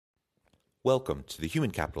Welcome to the Human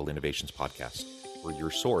Capital Innovations Podcast. We're your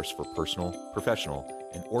source for personal, professional,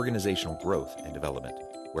 and organizational growth and development,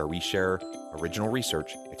 where we share original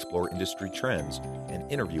research, explore industry trends,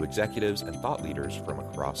 and interview executives and thought leaders from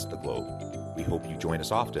across the globe. We hope you join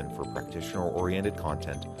us often for practitioner-oriented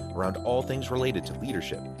content around all things related to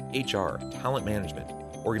leadership, HR, talent management,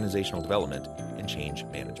 organizational development, and change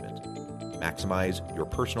management. Maximize your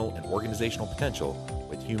personal and organizational potential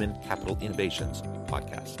with Human Capital Innovations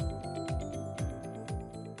Podcast.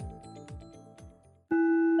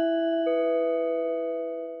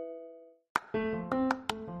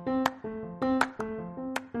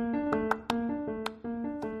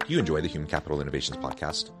 Do you enjoy the Human Capital Innovations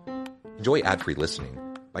Podcast? Enjoy ad-free listening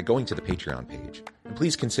by going to the Patreon page, and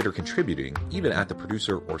please consider contributing even at the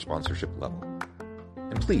producer or sponsorship level.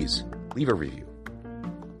 And please leave a review.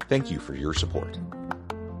 Thank you for your support.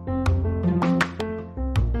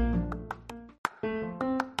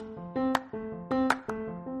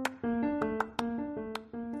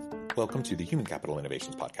 Welcome to the Human Capital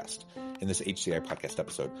Innovations Podcast. In this HCI podcast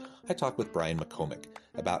episode, I talk with Brian McComak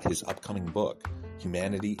about his upcoming book,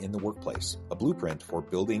 Humanity in the Workplace, a blueprint for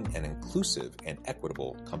building an inclusive and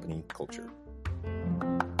equitable company culture.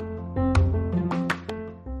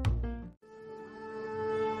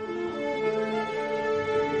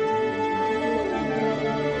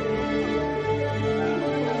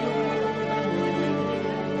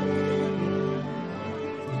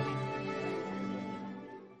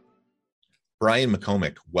 Brian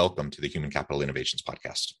McComak, welcome to the Human Capital Innovations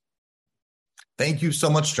Podcast. Thank you so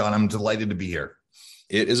much, John. I'm delighted to be here.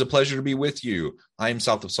 It is a pleasure to be with you. I am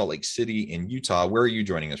south of Salt Lake City in Utah. Where are you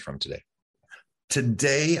joining us from today?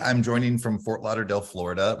 Today, I'm joining from Fort Lauderdale,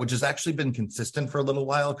 Florida, which has actually been consistent for a little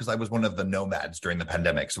while because I was one of the nomads during the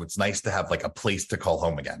pandemic. So it's nice to have like a place to call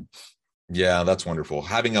home again. Yeah, that's wonderful.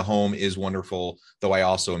 Having a home is wonderful, though I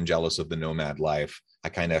also am jealous of the nomad life. I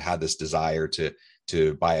kind of had this desire to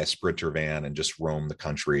buy a Sprinter van and just roam the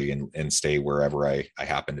country and stay wherever I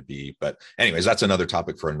happen to be. But anyways, that's another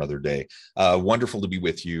topic for another day. Wonderful to be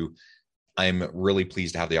with you. I'm really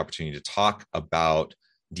pleased to have the opportunity to talk about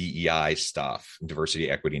DEI stuff, diversity,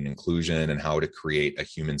 equity, and inclusion, and how to create a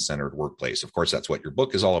human-centered workplace. Of course, that's what your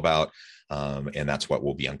book is all about. And that's what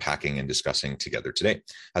we'll be unpacking and discussing together today.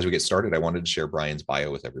 As we get started, I wanted to share Brian's bio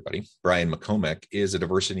with everybody. Brian McComak is a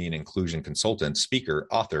diversity and inclusion consultant, speaker,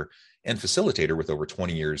 author, and facilitator with over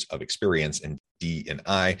 20 years of experience in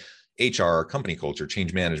D&I, HR, company culture,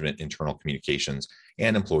 change management, internal communications,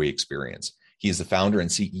 and employee experience. He is the founder and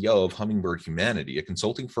CEO of Hummingbird Humanity, a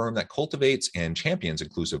consulting firm that cultivates and champions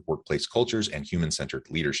inclusive workplace cultures and human-centered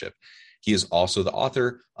leadership. He is also the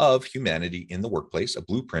author of Humanity in the Workplace, a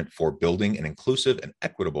blueprint for building an inclusive and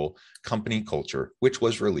equitable company culture, which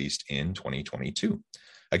was released in 2022.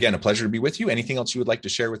 Again, a pleasure to be with you. Anything else you would like to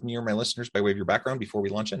share with me or my listeners by way of your background before we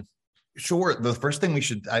launch in? Sure. The first thing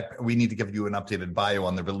we need to give you an updated bio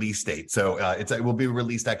on the release date. So it will be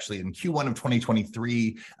released actually in Q1 of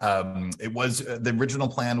 2023. It was the original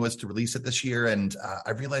plan was to release it this year, and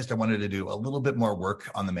I realized I wanted to do a little bit more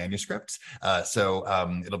work on the manuscript. So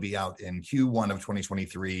it'll be out in Q1 of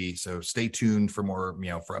 2023. So stay tuned for more,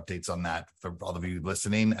 for updates on that for all of you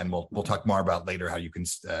listening, and we'll talk more about later how you can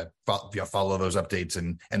follow those updates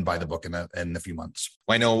and buy the book in a few months.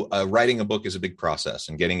 I know writing a book is a big process,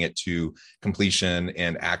 and getting it to completion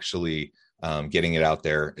and actually getting it out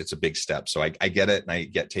there, it's a big step. So I get it, and I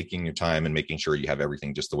get taking your time and making sure you have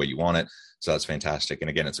everything just the way you want it. So that's fantastic. And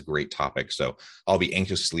again, it's a great topic. So I'll be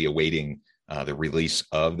anxiously awaiting the release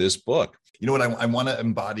of this book. You know what? I want to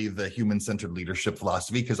embody the human-centered leadership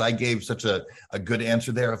philosophy because I gave such a good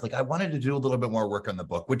answer there of I wanted to do a little bit more work on the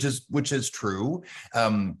book, which is true.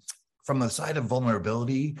 From the side of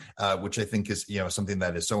vulnerability, which I think is something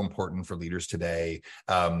that is so important for leaders today.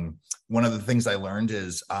 One of the things I learned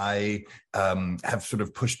is I have sort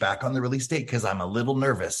of pushed back on the release date because I'm a little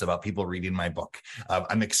nervous about people reading my book.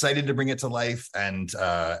 I'm excited to bring it to life, and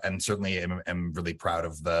certainly am really proud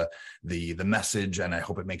of the message, and I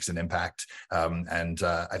hope it makes an impact. And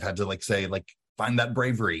I've had to find that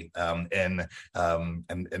bravery and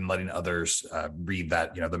letting others read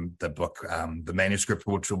that, the book, the manuscript,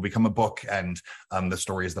 which will become a book, and the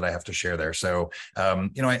stories that I have to share there. So,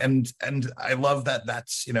 and I love that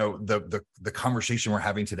that's, the conversation we're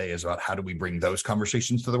having today is about how do we bring those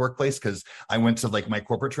conversations to the workplace? Because I went to my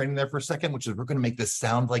corporate training there for a second, which is we're going to make this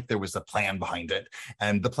sound like there was a plan behind it.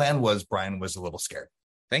 And the plan was Brian was a little scared.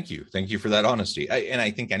 Thank you. Thank you for that honesty. And I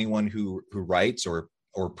think anyone who writes or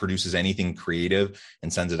produces anything creative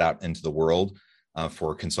and sends it out into the world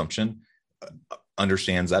for consumption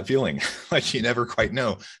understands that feeling. Like you never quite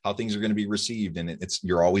know how things are going to be received, and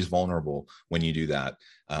you're always vulnerable when you do that.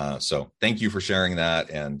 So thank you for sharing that,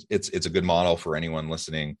 and it's a good model for anyone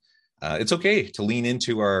listening. It's okay to lean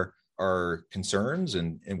into our concerns,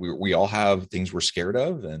 and we all have things we're scared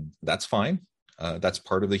of, and that's fine. That's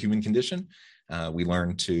part of the human condition. We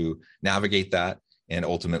learn to navigate that, and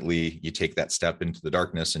ultimately you take that step into the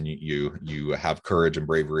darkness, and you have courage and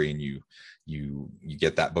bravery, and you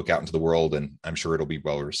get that book out into the world, and I'm sure it'll be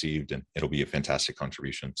well received, and it'll be a fantastic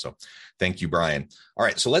contribution. So thank you, Brian. All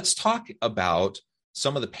right, so let's talk about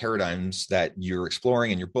some of the paradigms that you're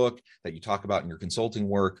exploring in your book, that you talk about in your consulting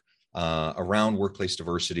work, around workplace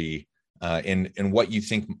diversity, and what you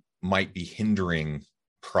think might be hindering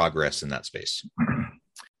progress in that space.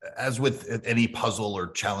 As with any puzzle or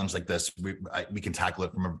challenge like this, we can tackle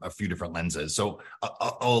it from a few different lenses. So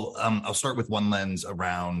I'll start with one lens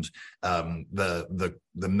around the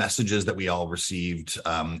messages that we all received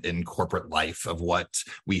in corporate life of what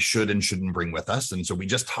we should and shouldn't bring with us. And so we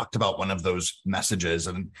just talked about one of those messages,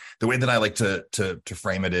 and the way that I like to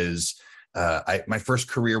frame it is, my first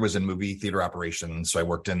career was in movie theater operations. So I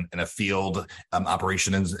worked in a field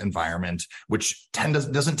operations environment, which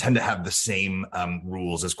doesn't tend to have the same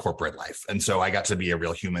rules as corporate life. And so I got to be a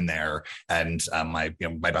real human there. And my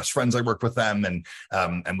best friends, I worked with them,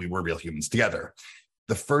 and we were real humans together.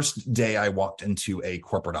 The first day I walked into a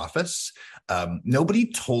corporate office,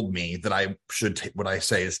 nobody told me that I should what I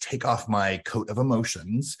say is take off my coat of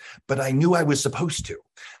emotions, but I knew I was supposed to.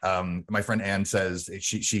 My friend Anne says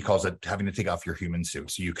she calls it having to take off your human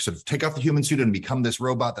suit. So you sort of take off the human suit and become this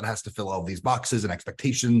robot that has to fill all these boxes and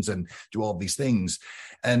expectations and do all these things.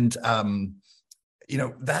 And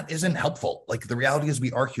that isn't helpful. Like, the reality is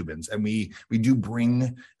we are humans, and we do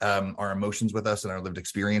bring our emotions with us and our lived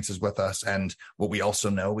experiences with us. And what we also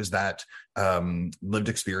know is that lived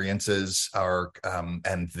experiences are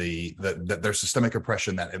and there's systemic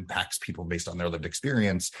oppression that impacts people based on their lived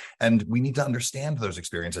experience, and we need to understand those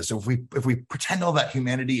experiences. So if we pretend all that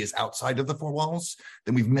humanity is outside of the four walls,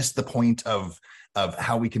 then we've missed the point of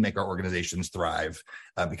how we can make our organizations thrive.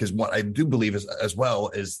 Because what I do believe is, as well,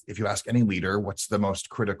 is if you ask any leader, what's the most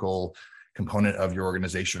critical component of your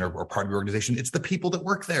organization or part of your organization, it's the people that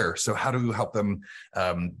work there. So how do you help them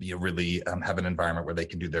really have an environment where they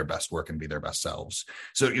can do their best work and be their best selves?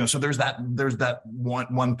 So so there's that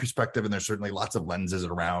one perspective, and there's certainly lots of lenses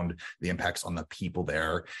around the impacts on the people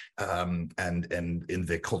there, and in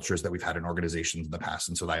the cultures that we've had in organizations in the past.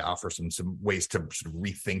 And so I offer some ways to sort of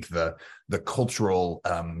rethink the cultural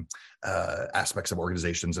aspects of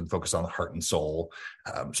organizations and focus on the heart and soul.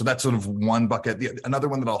 So that's sort of one bucket. Another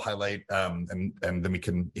one that I'll highlight, and then we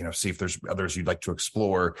can see if there's others you'd like to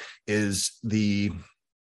explore, is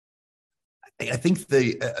I think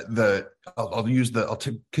I'll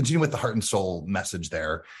continue with the heart and soul message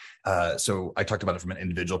there. So I talked about it from an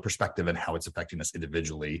individual perspective and how it's affecting us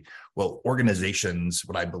individually. Well, organizations,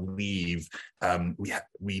 what I believe,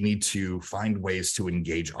 we need to find ways to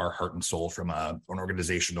engage our heart and soul from an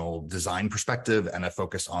organizational design perspective, and a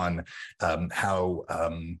focus on how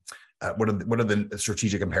what are the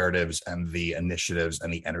strategic imperatives and the initiatives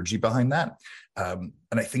and the energy behind that. And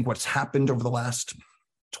I think what's happened over the last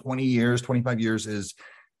 20 years, 25 years is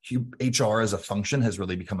HR as a function has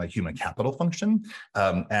really become a human capital function,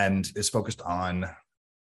 and is focused on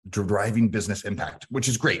driving business impact, which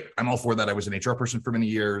is great. I'm all for that. I was an HR person for many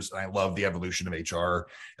years, and I love the evolution of HR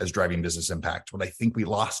as driving business impact. What I think we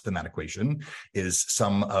lost in that equation is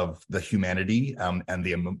some of the humanity and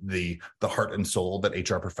the heart and soul that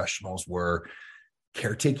HR professionals were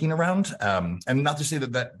caretaking around, and not to say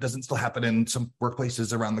that doesn't still happen in some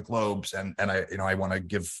workplaces around the globe. And I want to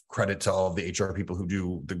give credit to all of the HR people who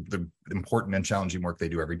do the important and challenging work they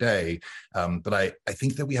do every day. But I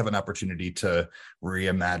think that we have an opportunity to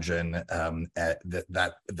reimagine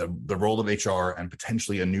the role of HR, and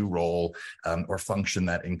potentially a new role or function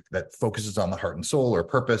that focuses on the heart and soul or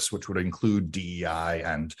purpose, which would include DEI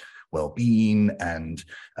and well-being and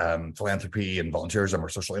philanthropy and volunteerism, or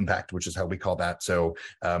social impact, which is how we call that. So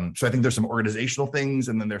I think there's some organizational things,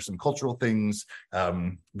 and then there's some cultural things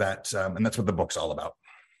and that's what the book's all about.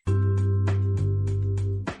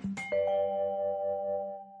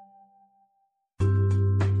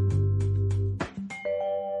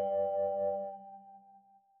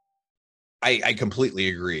 I completely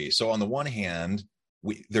agree. So on the one hand,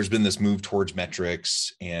 there's been this move towards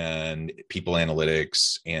metrics and people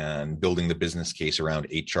analytics and building the business case around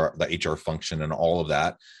HR, the HR function, and all of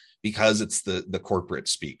that, because it's the corporate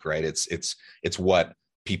speak, right? It's what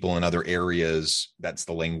people in other areas, that's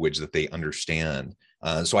the language that they understand.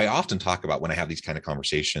 So I often talk about, when I have these kind of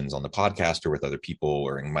conversations on the podcast or with other people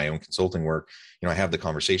or in my own consulting work, I have the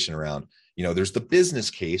conversation around, there's the business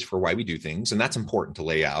case for why we do things, and that's important to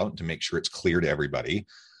lay out to make sure it's clear to everybody.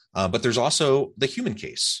 But there's also the human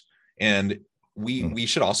case, and we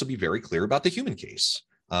should also be very clear about the human case.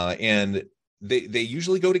 And they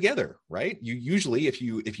usually go together, right? You usually, if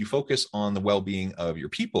you focus on the well-being of your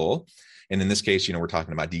people, and in this case, we're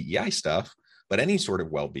talking about DEI stuff, but any sort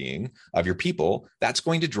of well-being of your people, that's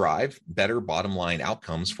going to drive better bottom line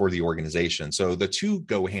outcomes for the organization. So the two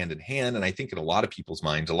go hand in hand. And I think in a lot of people's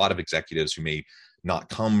minds, a lot of executives who may not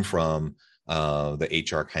come from the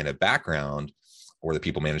HR kind of background or the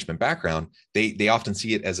people management background, they often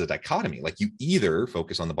see it as a dichotomy. Like, you either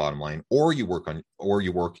focus on the bottom line or you work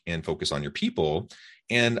and focus on your people.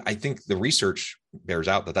 And I think the research bears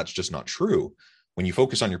out that that's just not true. When you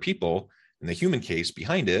focus on your people and the human case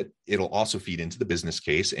behind it, it'll also feed into the business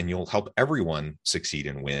case, and you'll help everyone succeed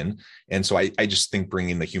and win. And so I just think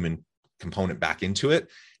bringing the human component back into it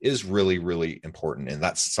is really, really important. And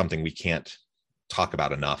that's something we can't talk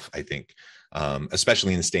about enough, I think,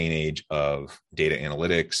 especially in this day and age of data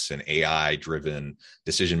analytics and AI driven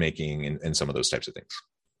decision-making and some of those types of things.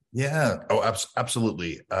 Yeah. Oh,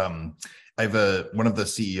 absolutely. I have one of the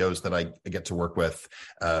CEOs that I get to work with.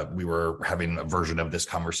 We were having a version of this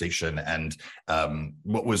conversation, and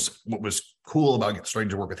what was cool about starting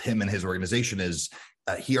to work with him and his organization is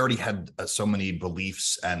he already had so many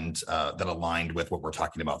beliefs and that aligned with what we're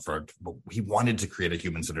talking about. He wanted to create a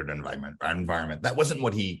human-centered environment. That wasn't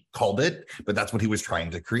what he called it, but that's what he was trying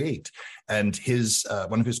to create. And his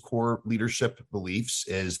one of his core leadership beliefs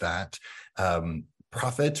is that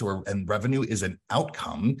profit and revenue is an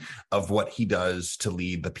outcome of what he does to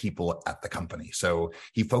lead the people at the company. So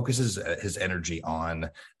he focuses his energy on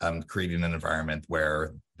creating an environment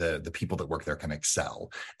where the people that work there can excel.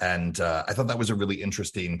 And I thought that was a really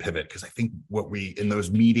interesting pivot, because I think what we, in those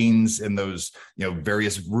meetings, in those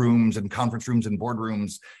various rooms and conference rooms and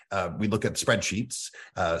boardrooms, we look at spreadsheets.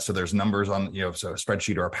 So there's numbers on so a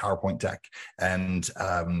spreadsheet or a PowerPoint deck, and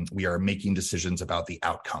we are making decisions about the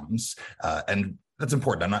outcomes. And that's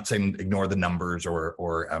important. I'm not saying ignore the numbers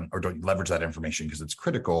or don't leverage that information, because it's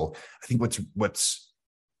critical. I think what's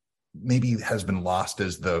maybe has been lost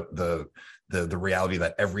is the reality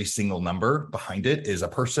that every single number behind it is a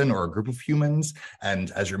person or a group of humans.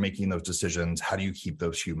 And as you're making those decisions, how do you keep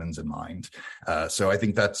those humans in mind? So I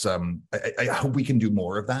think that's I hope we can do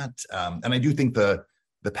more of that. And I do think the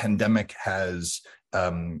pandemic has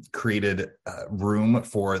created room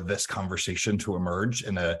for this conversation to emerge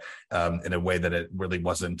in a way that it really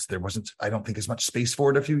wasn't. There wasn't, I don't think, as much space for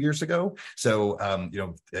it a few years ago. So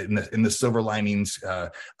in the silver linings,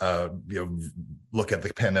 look at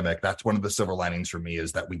the pandemic. That's one of the silver linings for me,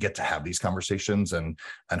 is that we get to have these conversations, and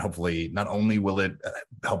hopefully not only will it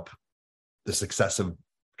help the success of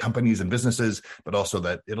companies and businesses, but also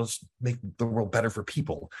that it'll make the world better for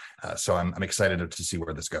people. So I'm excited to see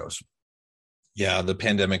where this goes. Yeah, the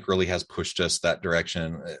pandemic really has pushed us that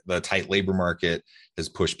direction. The tight labor market has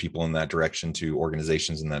pushed people in that direction, to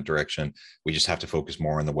organizations in that direction. We just have to focus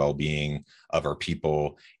more on the well-being of our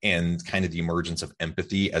people and kind of the emergence of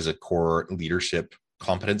empathy as a core leadership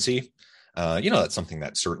competency. That's something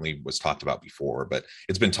that certainly was talked about before, but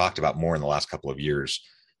it's been talked about more in the last couple of years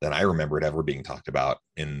than I remember it ever being talked about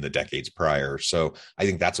in the decades prior. So I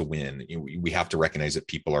think that's a win. We have to recognize that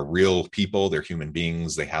people are real people. They're human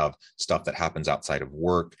beings. They have stuff that happens outside of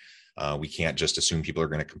work. We can't just assume people are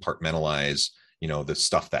going to compartmentalize, the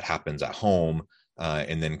stuff that happens at home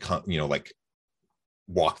and then,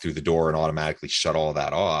 walk through the door and automatically shut all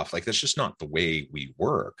that off. Like, that's just not the way we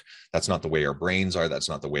work. That's not the way our brains are. That's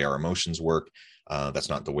not the way our emotions work. That's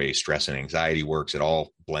not the way stress and anxiety works. It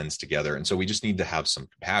all blends together. And so we just need to have some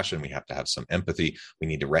compassion. We have to have some empathy. We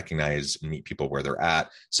need to recognize and meet people where they're at,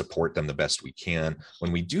 support them the best we can.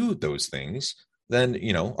 When we do those things, then,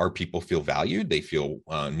 our people feel valued. They feel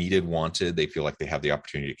needed, wanted. They feel like they have the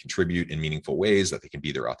opportunity to contribute in meaningful ways, that they can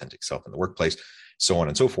be their authentic self in the workplace, so on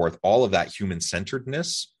and so forth. All of that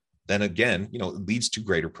human-centeredness, then again, leads to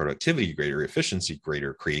greater productivity, greater efficiency,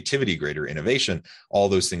 greater creativity, greater innovation, all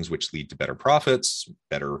those things which lead to better profits,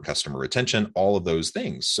 better customer retention, all of those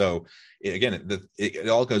things. So again, it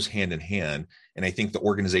all goes hand in hand. And I think the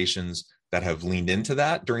organizations that have leaned into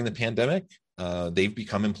that during the pandemic, they've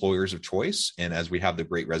become employers of choice. And as we have the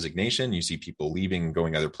great resignation, you see people leaving and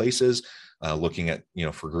going other places, looking at,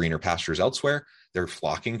 for greener pastures elsewhere. They're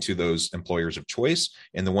flocking to those employers of choice.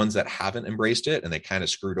 And the ones that haven't embraced it, and they kind of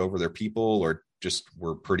screwed over their people, or just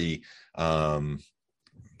were pretty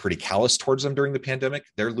callous towards them during the pandemic,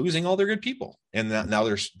 they're losing all their good people. And now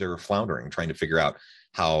they're floundering, trying to figure out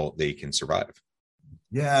how they can survive.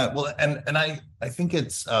 Yeah, well, and I think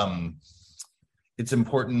it's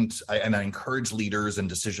important, and I encourage leaders and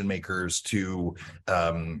decision makers to,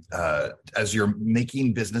 as you're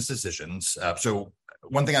making business decisions. So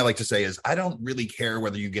one thing I like to say is I don't really care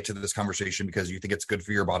whether you get to this conversation because you think it's good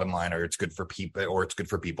for your bottom line or it's good for people or it's good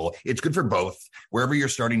for people. It's good for both. Wherever you're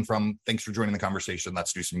starting from, thanks for joining the conversation.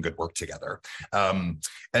 Let's do some good work together.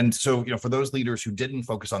 And so, for those leaders who didn't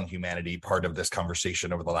focus on humanity part of this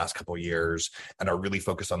conversation over the last couple of years and are really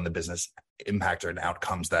focused on the business impact and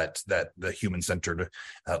outcomes that the human-centered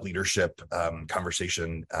leadership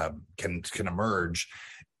conversation can emerge,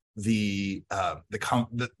 that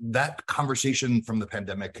conversation from the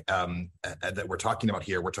pandemic that we're talking about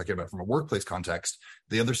here, we're talking about from a workplace context.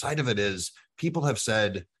 The other side of it is people have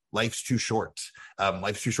said life's too short.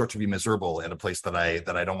 Life's too short to be miserable in a place that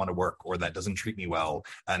I don't want to work or that doesn't treat me well.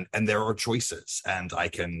 And there are choices, and I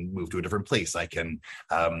can move to a different place. I can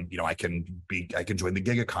join the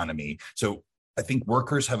gig economy. So I think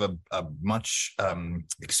workers have a much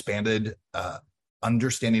expanded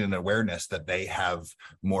understanding and awareness that they have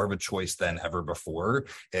more of a choice than ever before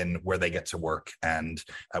in where they get to work and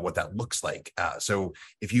what that looks like. So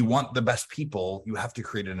if you want the best people, you have to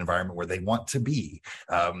create an environment where they want to be.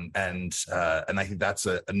 And I think that's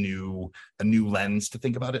a new lens to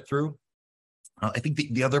think about it through. I think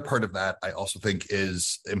the other part of that I also think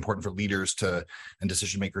is important for leaders and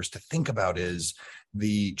decision makers to think about is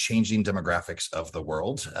the changing demographics of the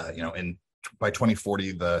world. By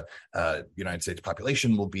 2040, the United States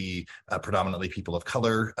population will be predominantly people of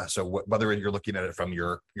color. So whether you're looking at it from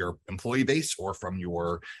your employee base or from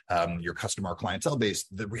your customer or clientele base,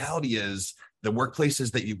 the reality is the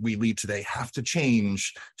workplaces that we lead today have to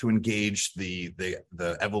change to engage the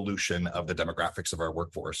evolution of the demographics of our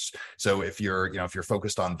workforce. So if you're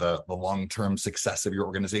focused on the long-term success of your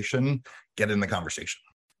organization, get in the conversation.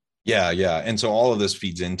 Yeah. And so all of this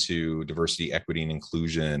feeds into diversity, equity, and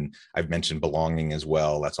inclusion. I've mentioned belonging as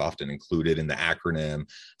well. That's often included in the acronym.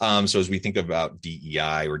 So as we think about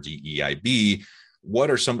DEI or DEIB,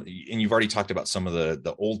 what are some, and you've already talked about some of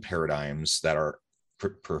the old paradigms that are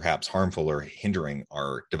perhaps harmful or hindering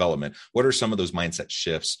our development. What are some of those mindset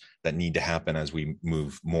shifts that need to happen as we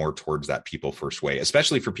move more towards that people first way,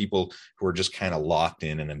 especially for people who are just kind of locked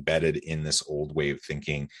in and embedded in this old way of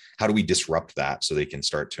thinking? How do we disrupt that so they can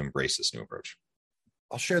start to embrace this new approach?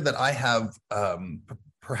 I'll share that I have I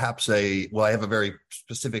have a very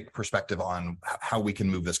specific perspective on how we can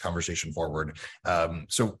move this conversation forward.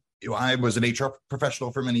 I was an HR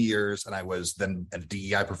professional for many years, and I was then a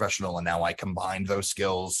DEI professional, and now I combine those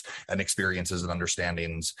skills and experiences and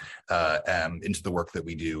understandings into the work that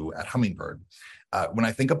we do at Hummingbird. When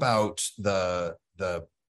I think about the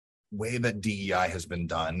way that DEI has been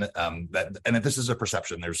done, and this is a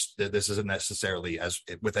perception. This isn't necessarily, as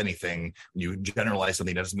with anything, you generalize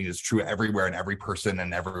something, that doesn't mean it's true everywhere and every person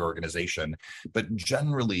and every organization. But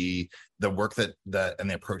generally, the work that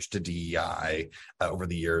and the approach to DEI over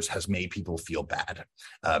the years has made people feel bad,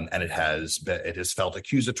 and it has felt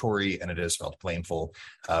accusatory and it has felt blameful,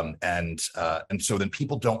 and so then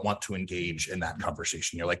people don't want to engage in that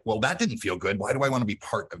conversation. You're like, well, that didn't feel good. Why do I want to be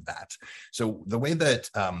part of that? So the way that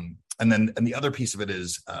and the other piece of it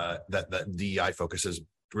is that DEI focuses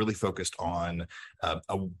really focused on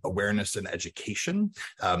awareness and education.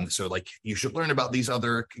 So like, you should learn about these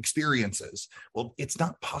other experiences. Well, it's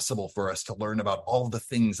not possible for us to learn about all the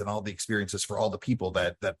things and all the experiences for all the people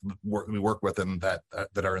that we work with and that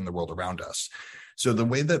are in the world around us. So the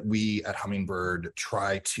way that we at Hummingbird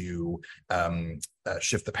try to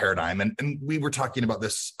shift the paradigm, and we were talking about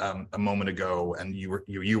this a moment ago, and you were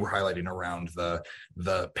highlighting around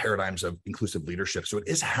the paradigms of inclusive leadership. So it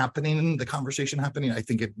is happening, the conversation happening. I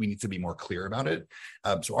think we need to be more clear about it.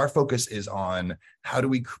 So our focus is on how do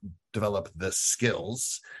we develop the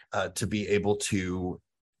skills to be able to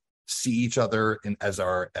see each other as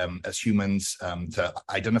humans, to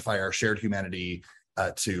identify our shared humanity,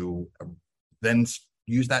 to then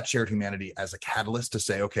use that shared humanity as a catalyst to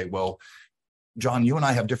say, okay, well, John, you and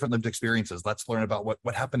I have different lived experiences. Let's learn about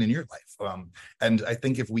what happened in your life. And I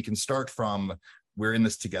think if we can start from, we're in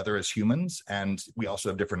this together as humans, and we also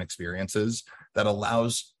have different experiences, that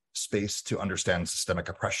allows space to understand systemic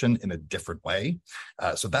oppression in a different way.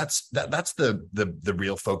 So that's the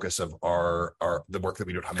real focus of the work that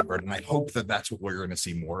we do at Hummingbird. And I hope that that's what we're going to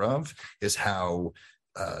see more of, is how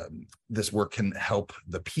this work can help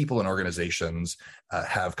the people and organizations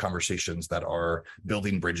have conversations that are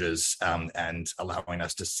building bridges and allowing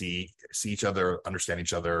us to see each other, understand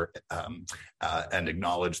each other, and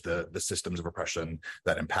acknowledge the systems of oppression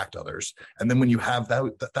that impact others. And then when you have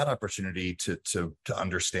that opportunity to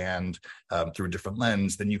understand through a different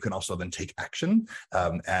lens, then you can also then take action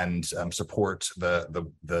and support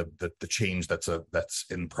the change that's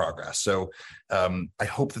in progress. So I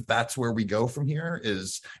hope that that's where we go from here,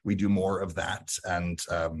 is we do more of that and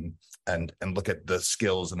look at the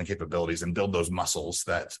skills and the capabilities and build those muscles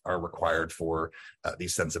that are required for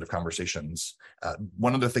these sensitive conversations.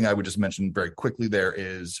 One other thing I would just mention very quickly there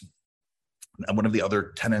is one of the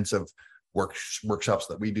other tenets of workshops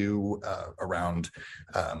that we do around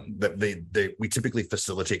that we typically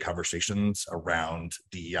facilitate conversations around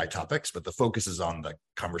DEI topics, but the focus is on the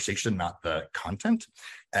conversation, not the content.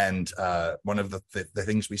 And one of the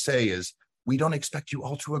things we say is, we don't expect you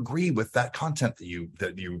all to agree with that content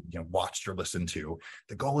that you watched or listened to.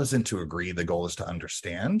 The goal isn't to agree. The goal is to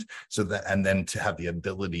understand, and then to have the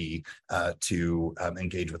ability to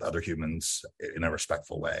engage with other humans in a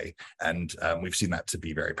respectful way. And we've seen that to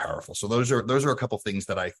be very powerful. So those are a couple things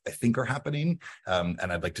that I think are happening, and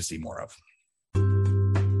I'd like to see more of.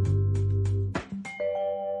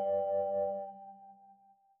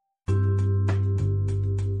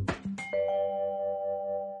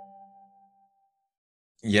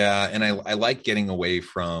 Yeah, and I like getting away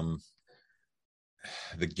from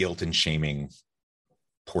the guilt and shaming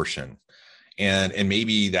portion. And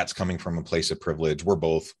maybe that's coming from a place of privilege. We're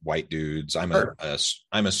both white dudes. I'm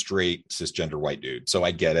a straight cisgender white dude. So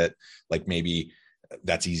I get it. Like, maybe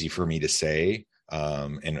that's easy for me to say,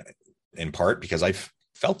 and in part because I've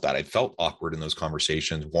felt that. I felt awkward in those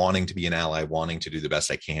conversations, wanting to be an ally, wanting to do the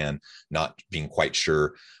best I can, not being quite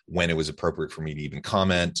sure when it was appropriate for me to even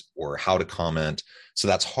comment or how to comment. So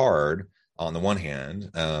that's hard on the one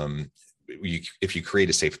hand. If you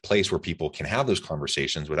create a safe place where people can have those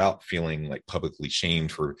conversations without feeling like publicly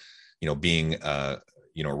shamed for, being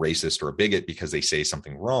racist or a bigot because they say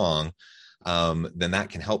something wrong, then that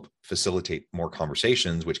can help facilitate more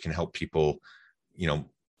conversations, which can help people,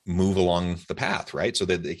 move along the path, right? So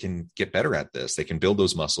that they can get better at this. They can build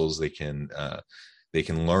those muscles. They can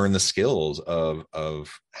learn the skills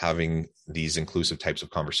of having these inclusive types of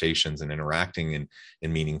conversations and interacting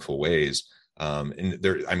in meaningful ways. And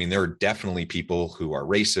there are definitely people who are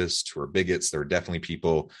racist, who are bigots. There are definitely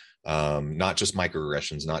people, not just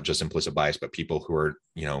microaggressions, not just implicit bias, but people who are,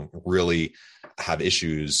 really have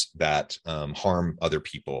issues that harm other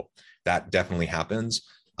people. That definitely happens.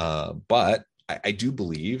 But I do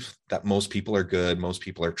believe that most people are good. Most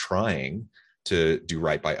people are trying to do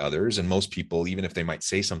right by others. And most people, even if they might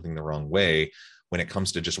say something the wrong way, when it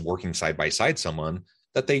comes to just working side by side someone,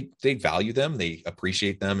 that they value them, they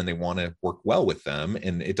appreciate them, and they want to work well with them.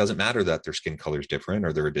 And it doesn't matter that their skin color is different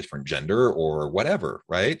or they're a different gender or whatever,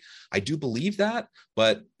 right? I do believe that,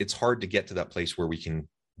 but it's hard to get to that place where we can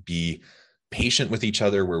be patient with each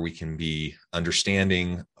other, where we can be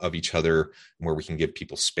understanding of each other, where we can give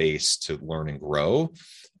people space to learn and grow.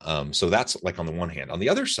 So that's like on the one hand. On the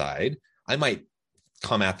other side, I might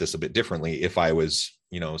come at this a bit differently if I was,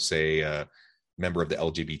 say a member of the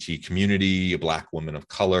LGBT community, a Black woman of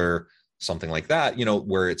color, something like that,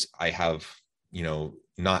 where I have,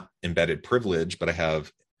 not embedded privilege, but I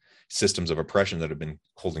have systems of oppression that have been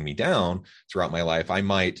holding me down throughout my life. I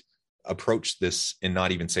might approach this and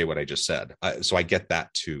not even say what I just said. So I get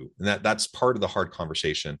that too. And that's part of the hard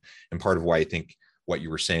conversation, and part of why I think what you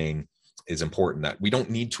were saying is important, that we don't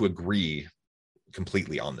need to agree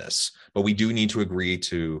completely on this, but we do need to agree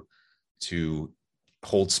to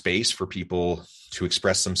hold space for people to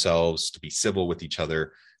express themselves, to be civil with each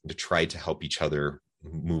other, and to try to help each other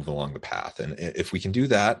move along the path. And if we can do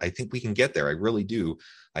that, I think we can get there. I really do.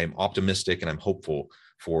 I am optimistic and I'm hopeful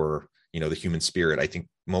for, the human spirit. I think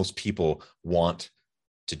most people want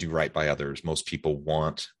to do right by others. Most people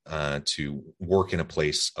want to work in a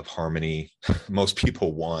place of harmony. Most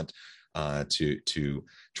people want to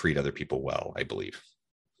treat other people well, I believe.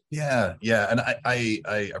 Yeah. And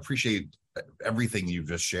I appreciate everything you've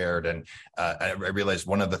just shared. And I realized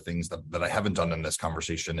one of the things that I haven't done in this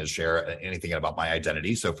conversation is share anything about my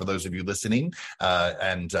identity. So for those of you listening,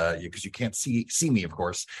 because you can't see me, of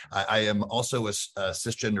course, I am also a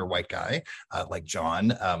cisgender white guy, like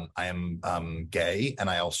John. I am gay, and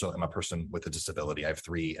I also am a person with a disability. I have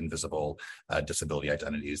 3 invisible disability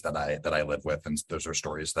identities that I live with, and those are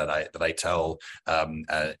stories that I tell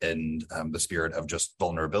in the spirit of just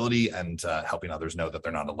vulnerability and helping others know that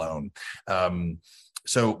they're not alone.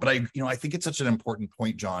 But I think it's such an important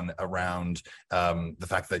point, John, around the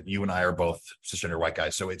fact that you and I are both cisgender white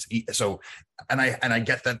guys. And I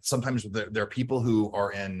get that sometimes there are people who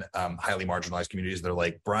are in highly marginalized communities. They're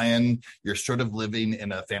like, Brian, you're sort of living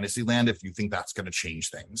in a fantasy land if you think that's going to change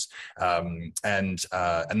things, and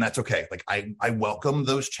that's okay. Like I welcome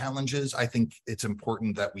those challenges. I think it's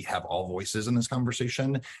important that we have all voices in this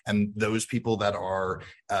conversation, and those people that are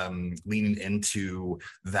leaning into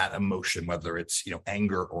that emotion, whether it's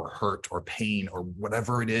anger or hurt or pain or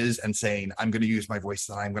whatever it is, and saying, I'm going to use my voice,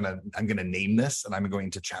 and I'm going to name this, and I'm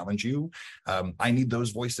going to challenge you. I need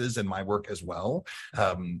those voices in my work as well.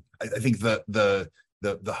 I think the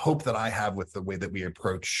hope that I have with the way that we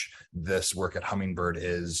approach this work at Hummingbird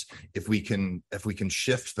is if we can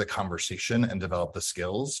shift the conversation and develop the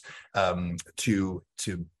skills to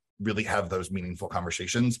really have those meaningful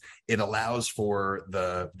conversations, it allows for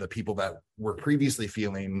the people that were previously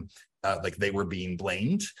feeling like they were being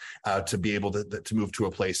blamed to be able to move to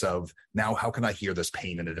a place of, now how can I hear this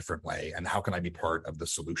pain in a different way, and how can I be part of the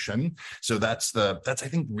solution? So that's I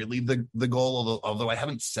think really the goal, although I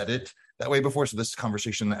haven't said it that way before. So this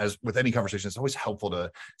conversation, as with any conversation, it's always helpful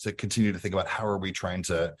to continue to think about how are we trying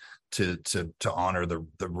to honor the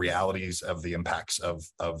realities of the impacts of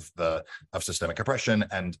systemic oppression,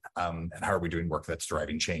 and how are we doing work that's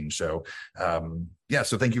driving change. So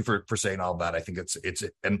so thank you for saying all that. I think it's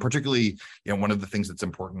and particularly one of the things that's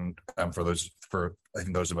important for I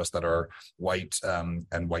think those of us that are white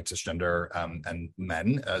and white cisgender and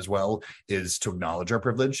men as well, is to acknowledge our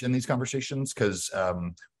privilege in these conversations, because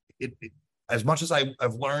as much as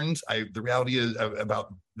I've learned, the reality is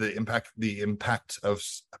about the impact of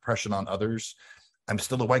oppression on others, I'm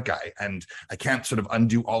still a white guy, and I can't sort of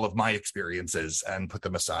undo all of my experiences and put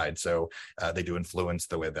them aside. So they do influence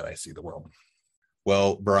the way that I see the world.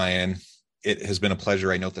 Well, Brian, it has been a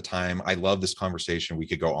pleasure. I note the time. I love this conversation. We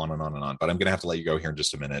could go on and on and on, but I'm going to have to let you go here in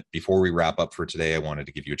just a minute. Before we wrap up for today, I wanted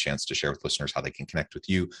to give you a chance to share with listeners how they can connect with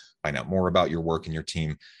you, find out more about your work and your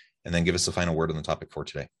team, and then give us the final word on the topic for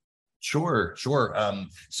today. Sure.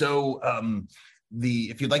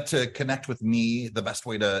 If you'd like to connect with me, the best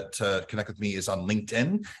way to connect with me is on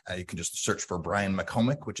LinkedIn. You can just search for Brian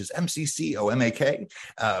McComak, which is McComak,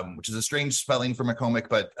 which is a strange spelling for McComak,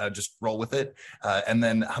 but just roll with it. And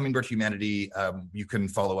then Hummingbird Humanity, you can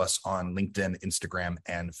follow us on LinkedIn, Instagram,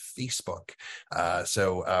 and Facebook.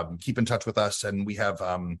 So keep in touch with us. And we have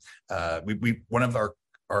one of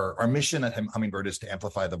our mission at Hummingbird is to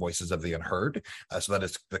amplify the voices of the unheard. So that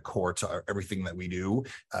is the core to everything that we do.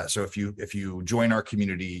 So if you join our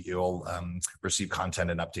community, you'll receive content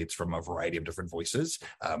and updates from a variety of different voices.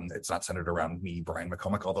 It's not centered around me, Brian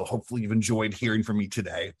McComak, although hopefully you've enjoyed hearing from me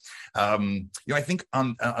today. I think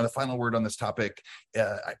on the final word on this topic,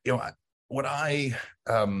 what I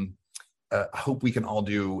hope we can all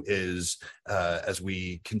do is, as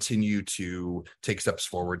we continue to take steps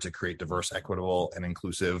forward to create diverse, equitable, and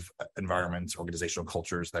inclusive environments, organizational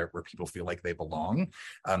cultures where people feel like they belong,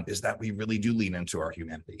 is that we really do lean into our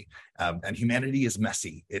humanity. And humanity is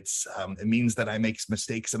messy. It means that I make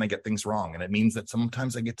mistakes and I get things wrong. And it means that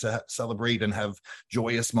sometimes I get to celebrate and have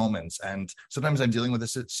joyous moments. And sometimes I'm dealing with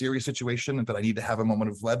a serious situation, but I need to have a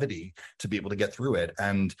moment of levity to be able to get through it.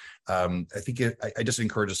 And I think I just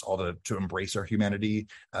encourage us all to embrace our humanity,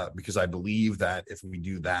 because I believe that if we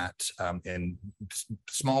do that in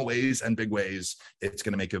small ways and big ways, it's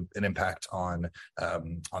going to make an impact on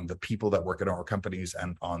the people that work in our companies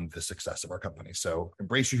and on the success of our company. So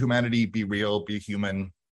embrace your humanity, be real, be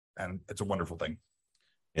human, and it's a wonderful thing.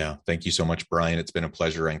 Yeah. Thank you so much, Brian. It's been a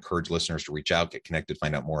pleasure. I encourage listeners to reach out, get connected,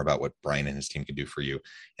 find out more about what Brian and his team can do for you.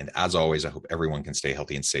 And as always, I hope everyone can stay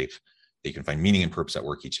healthy and safe, that you can find meaning and purpose at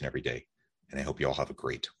work each and every day. And I hope you all have a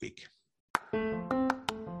great week.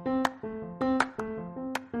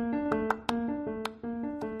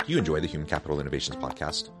 Do you enjoy the Human Capital Innovations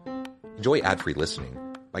podcast? Enjoy ad-free listening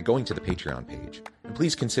by going to the Patreon page, and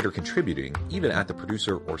please consider contributing even at the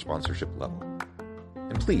producer or sponsorship level.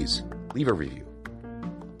 And please leave a review.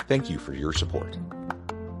 Thank you for your support.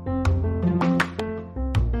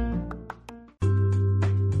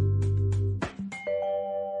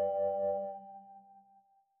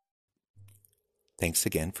 Thanks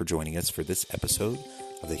again for joining us for this episode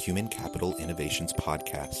of the Human Capital Innovations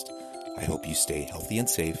podcast. I hope you stay healthy and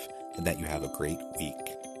safe, and that you have a great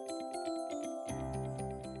week.